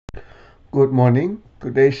Good morning.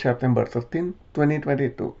 Today is September 13,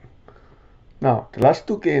 2022. Now, the last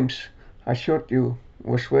two games I showed you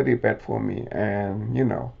was very bad for me,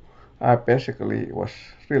 and I basically was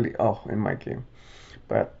really off in my game.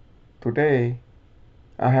 But today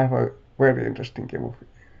I have a very interesting game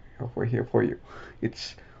over here for you.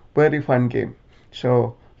 It's very fun game.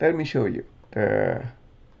 So let me show you the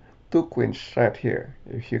two queens right here.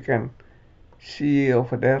 If you can see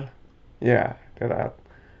over there, yeah, there are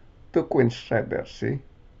two queens right there. See?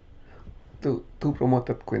 Two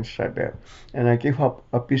promoted queens right there, and I give up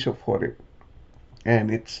a bishop for it. And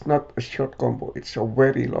it's not a short combo; it's a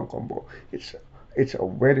very long combo. It's a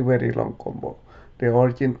very long combo.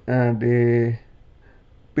 The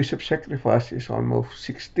bishop sacrifice is on move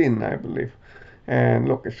 16, I believe, and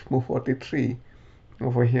look, it's move 43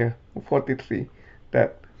 over here, move 43.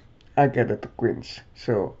 That I get at the queens,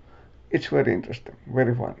 so it's very interesting,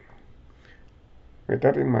 very fun. With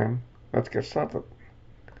that in mind, let's get started.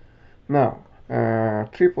 Now,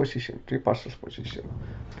 three puzzles position.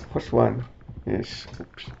 First one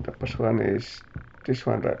the first one is this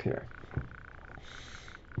one right here.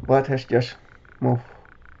 White has just moved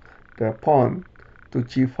the pawn to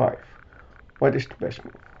g5. What is the best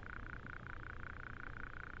move?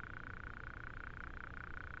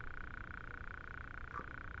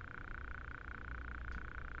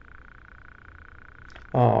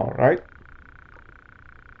 All right.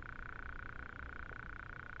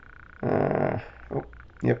 Uh, oh,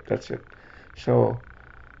 yep, that's it. So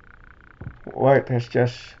white has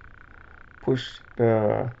just pushed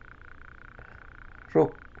the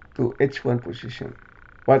rook to h1 position.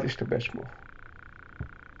 What is the best move?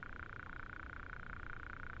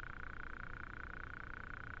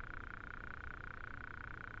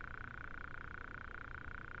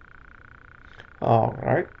 All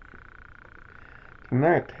right. The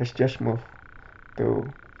knight has just moved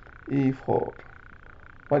to e4.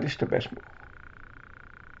 What is the best move?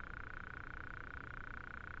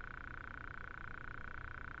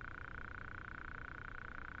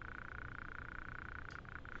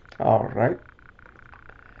 All right.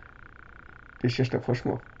 This is the first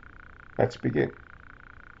move. Let's begin.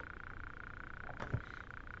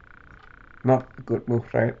 Not a good move,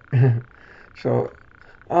 right? So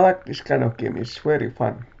I like this kind of game. It's very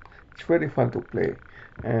fun. It's very fun to play,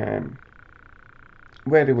 and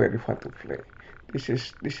very fun to play. This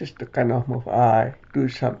is the kind of move I do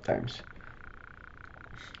sometimes.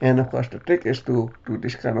 And of course, the trick is to do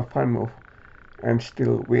this kind of fun move and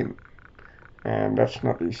still win, and that's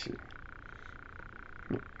not easy.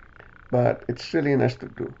 But it's really nice to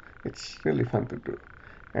do. It's really fun to do,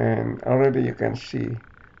 and already you can see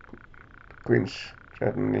queens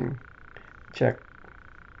threatening check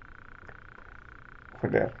for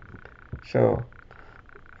there. So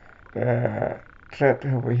the threat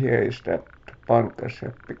over here is that the pawn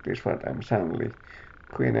have picked this one time suddenly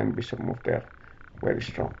queen and bishop move there. Very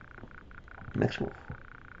strong. Next move.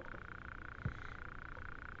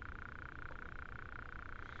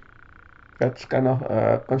 That's kind of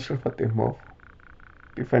a conservative move,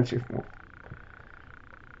 defensive move,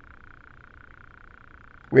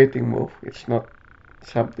 waiting move. It's not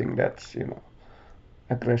something that's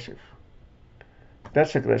aggressive.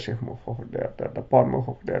 That's aggressive move over there. The pawn move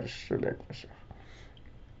over there is really aggressive.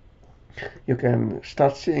 You can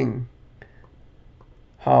start seeing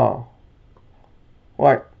how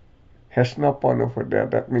white has no pawn over there.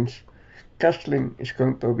 That means castling is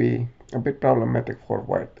going to be a bit problematic for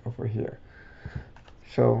white over here.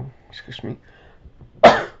 So, excuse me.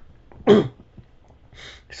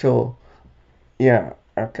 So, yeah,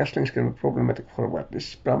 castling is going to be problematic for white.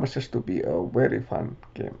 This promises to be a very fun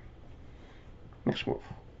game. Next move.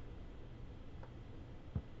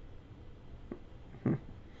 Hmm.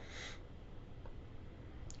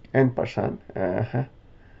 And person.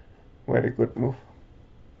 Very good move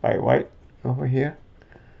by white over here.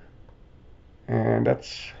 And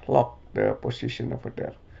that's locked the position over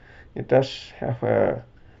there. It does have a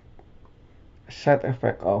side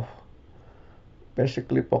effect of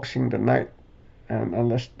basically boxing the knight, and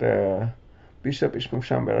unless the bishop is moved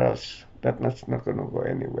somewhere else, that knight's not going to go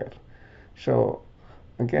anywhere. So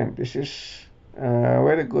again, this is a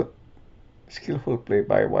very good skillful play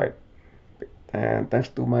by white, and thanks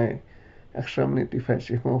to my extremely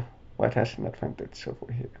defensive move, white has an advantage over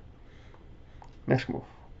here. Next move.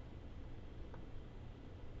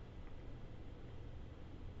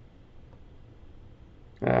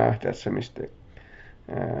 That's a mistake.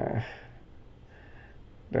 Uh,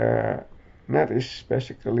 the knight is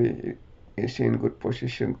basically is in good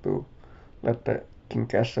position to let the king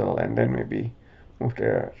castle and then maybe move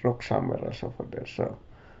the rook somewhere else over there. So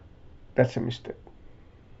that's a mistake.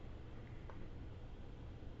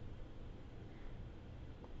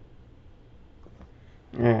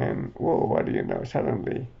 And whoa, what do you know?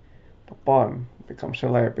 Suddenly the pawn becomes a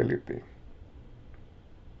liability.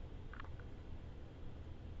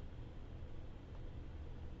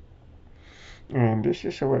 And this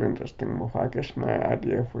is a very interesting move. I guess my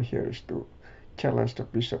idea for here is to challenge the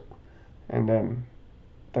bishop and then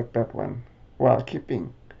take that one while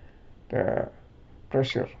keeping the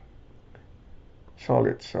pressure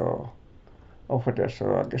solid. So over there,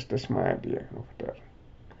 so I guess that's my idea over there.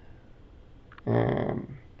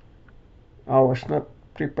 And I was not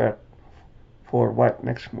prepared for white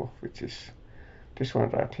next move, which is this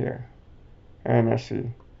one right here. And I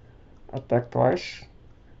see attack twice,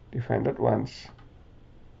 defended once,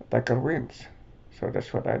 attacker wins. So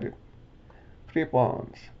that's what I did. 3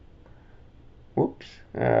 pawns. Whoops.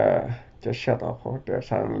 Just shut off over there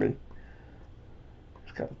suddenly.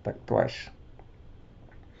 It's got attacked twice.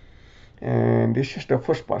 And this is the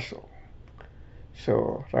first puzzle.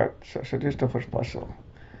 So this is the first puzzle.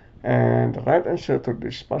 And the right answer to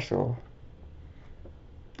this puzzle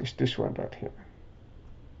is this one right here.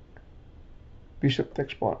 Bishop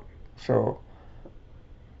takes pawn. So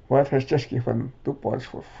white has just given 2 pawns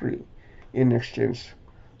for free in exchange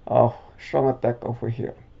of strong attack over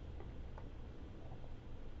here.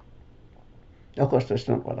 Of course, that's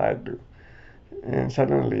not what I do. And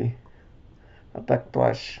suddenly, attack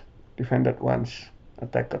twice, defended once,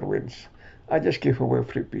 attacker wins. I just give away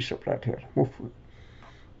free bishop right here.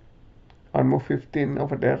 On move 15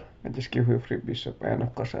 over there, I just give away free bishop. And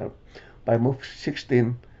of course, by move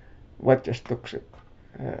 16, white just took it.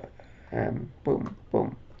 And boom,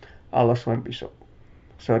 boom, I lost 1 bishop.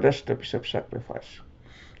 So that's the bishop sacrifice.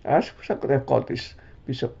 I could have called this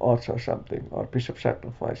bishop odds or something, or bishop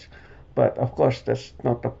sacrifice. But of course, that's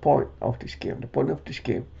not the point of this game. The point of this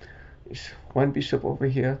game is 1 bishop over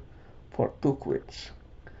here for 2 queens.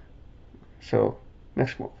 So,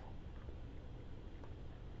 next move.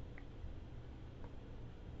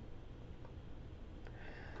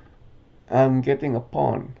 I'm getting a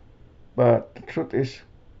pawn, but the truth is,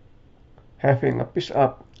 having a piece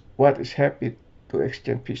up, white is happy to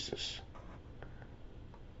exchange pieces.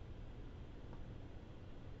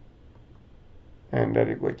 And there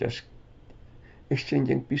you go, just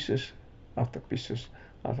exchanging pieces after pieces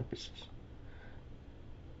after pieces.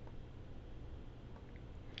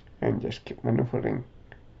 And just keep maneuvering.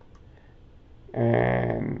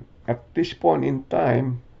 And at this point in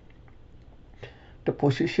time, the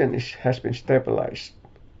position has been stabilized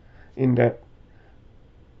in that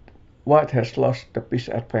white has lost the piece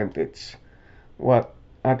advantage. What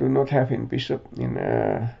I do not have in bishop in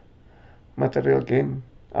a material gain,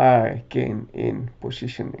 I gain in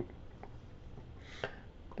positioning.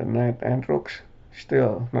 The knight and rooks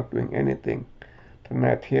still not doing anything. The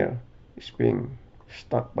knight here is being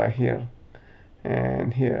stuck by here,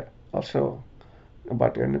 and here also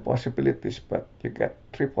about the only possibilities, but you get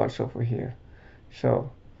 3 points over here, so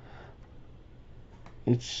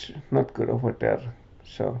it's not good over there,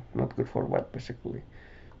 so not good for white basically.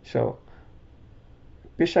 So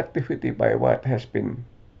piece activity by white has been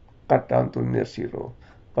cut down to near zero,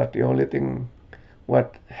 but the only thing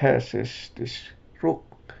white has is this rook,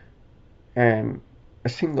 and a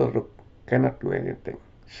single rook cannot do anything.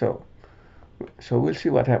 So we'll see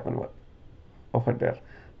what happened over there.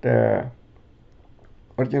 The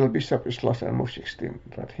original bishop is lost at move 16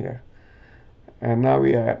 right here, and now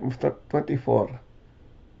we are at move 24,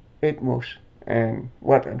 8 moves, and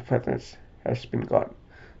white advantage has been gone.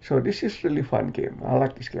 So this is really fun game. I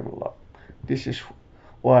like this game a lot. This is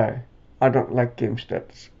why I don't like games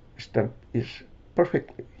that is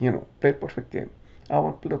perfectly, play perfect game. I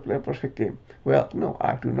want to play a perfect game. Well, no,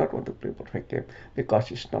 I do not want to play a perfect game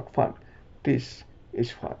because it's not fun. This is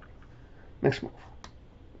fun. Next move.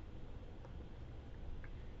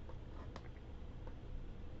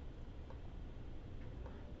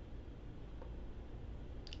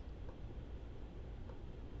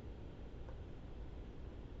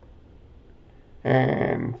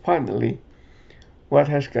 And finally, white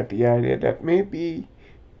has got the idea that maybe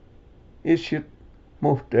it should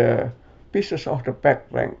move the pieces of the back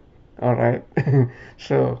rank. All right.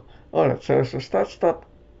 So all right. So start.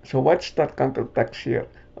 So white start counter attacks here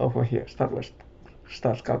over here.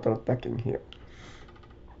 Starts counter attacking here.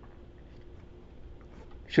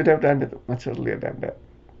 Should have done it much earlier than that.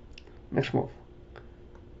 Next move.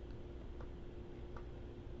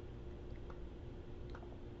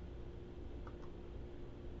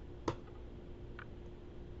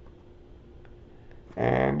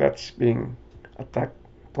 And that's being attacked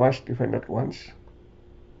twice, defended once.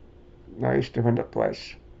 Now he's defended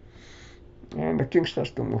twice. And the king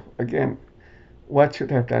starts to move. Again, white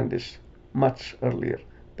should have done this much earlier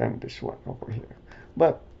than this one over here.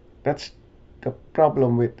 But that's the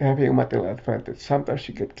problem with having material advantage. Sometimes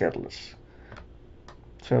you get careless.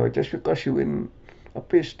 So just because you win a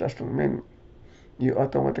piece doesn't mean you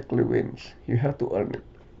automatically wins. You have to earn it.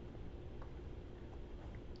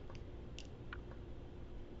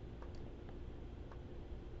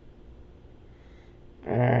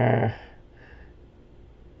 Uh,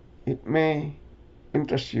 it may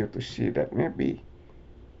interest you to see that maybe,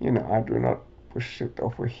 I do not push it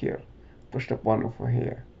over here, push the pawn over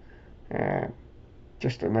here, and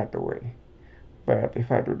just another way. But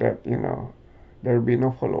if I do that, there will be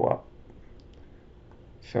no follow up.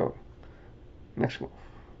 So, next move.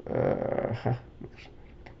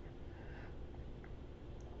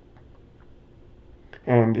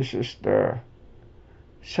 And this is the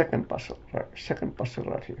second puzzle, right? Second puzzle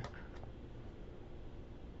right here.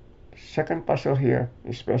 Second puzzle here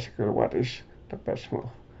is basically what is the best move.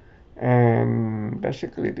 And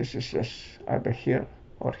basically this is just either here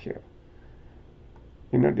or here.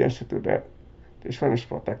 You know the answer to that. This one is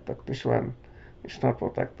protected, this one is not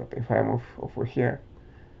protected. If I move over here,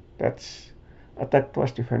 that's attack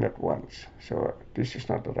twice, defended once. So this is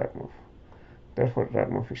not the right move. Therefore the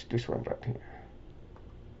right move is this one right here.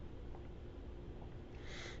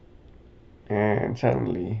 And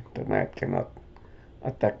suddenly the knight cannot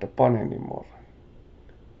attack the pawn anymore.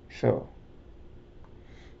 So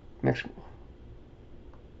next move.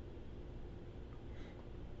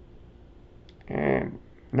 And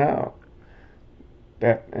now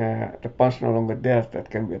that the pawn is no longer there that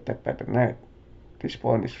can be attacked by the knight, this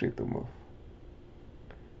pawn is free to move.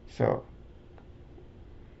 So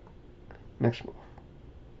next move.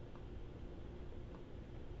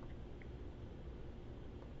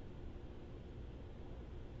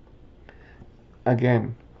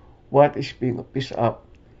 Again, what is being a piece up?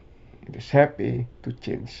 It is happy to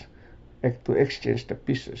exchange the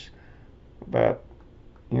pieces. But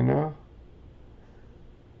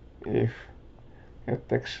if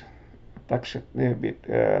it attacks a little bit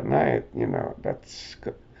knight, that's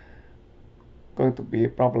going to be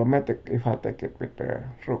problematic if I take it with the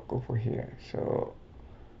rook over here. So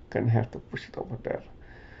can have to push it over there.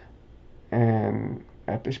 And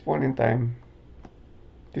at this point in time,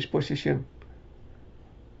 this position,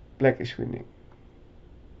 black is winning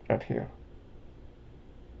right here.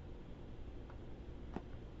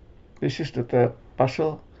 This is the third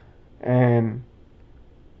puzzle, and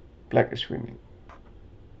black is winning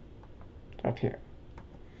right here.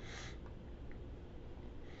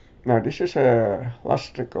 Now this is a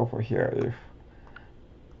last trick over here. If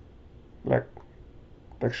black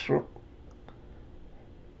takes rook,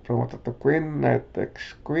 promoted to queen, knight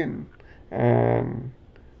takes queen, and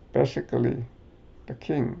basically the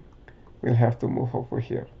king will have to move over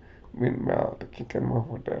here. Meanwhile, the king can move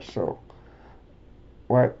over there. So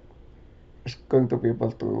white is going to be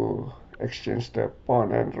able to exchange the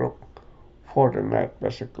pawn and rook for the knight.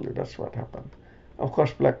 Basically, that's what happened. Of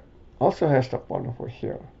course, black also has the pawn over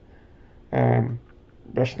here, and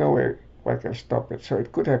there's no way white can stop it. So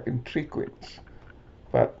it could have been three queens,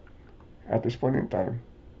 but at this point in time,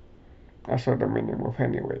 I saw the mini move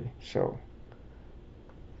anyway. So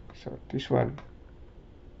this one,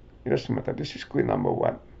 it doesn't matter. This is queen number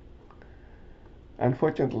one.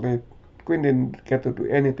 Unfortunately, queen didn't get to do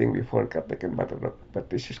anything before it got taken by the rook,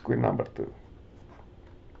 but this is queen number two.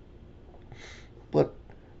 Put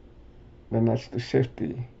the knights to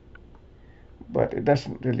safety, but it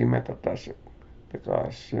doesn't really matter, does it?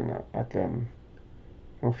 Because I can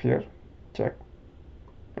move here, check,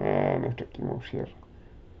 and if the king moves here,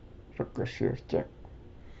 rook goes here, check,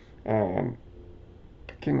 and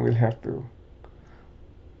the king will have to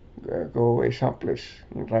go away someplace,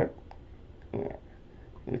 right? Yeah,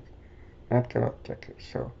 that cannot check it.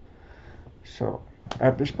 So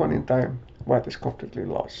at this point in time, white is completely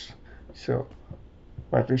lost. So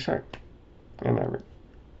white resign, and I win.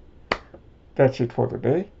 That's it for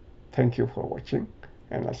today. Thank you for watching,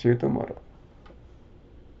 and I'll see you tomorrow.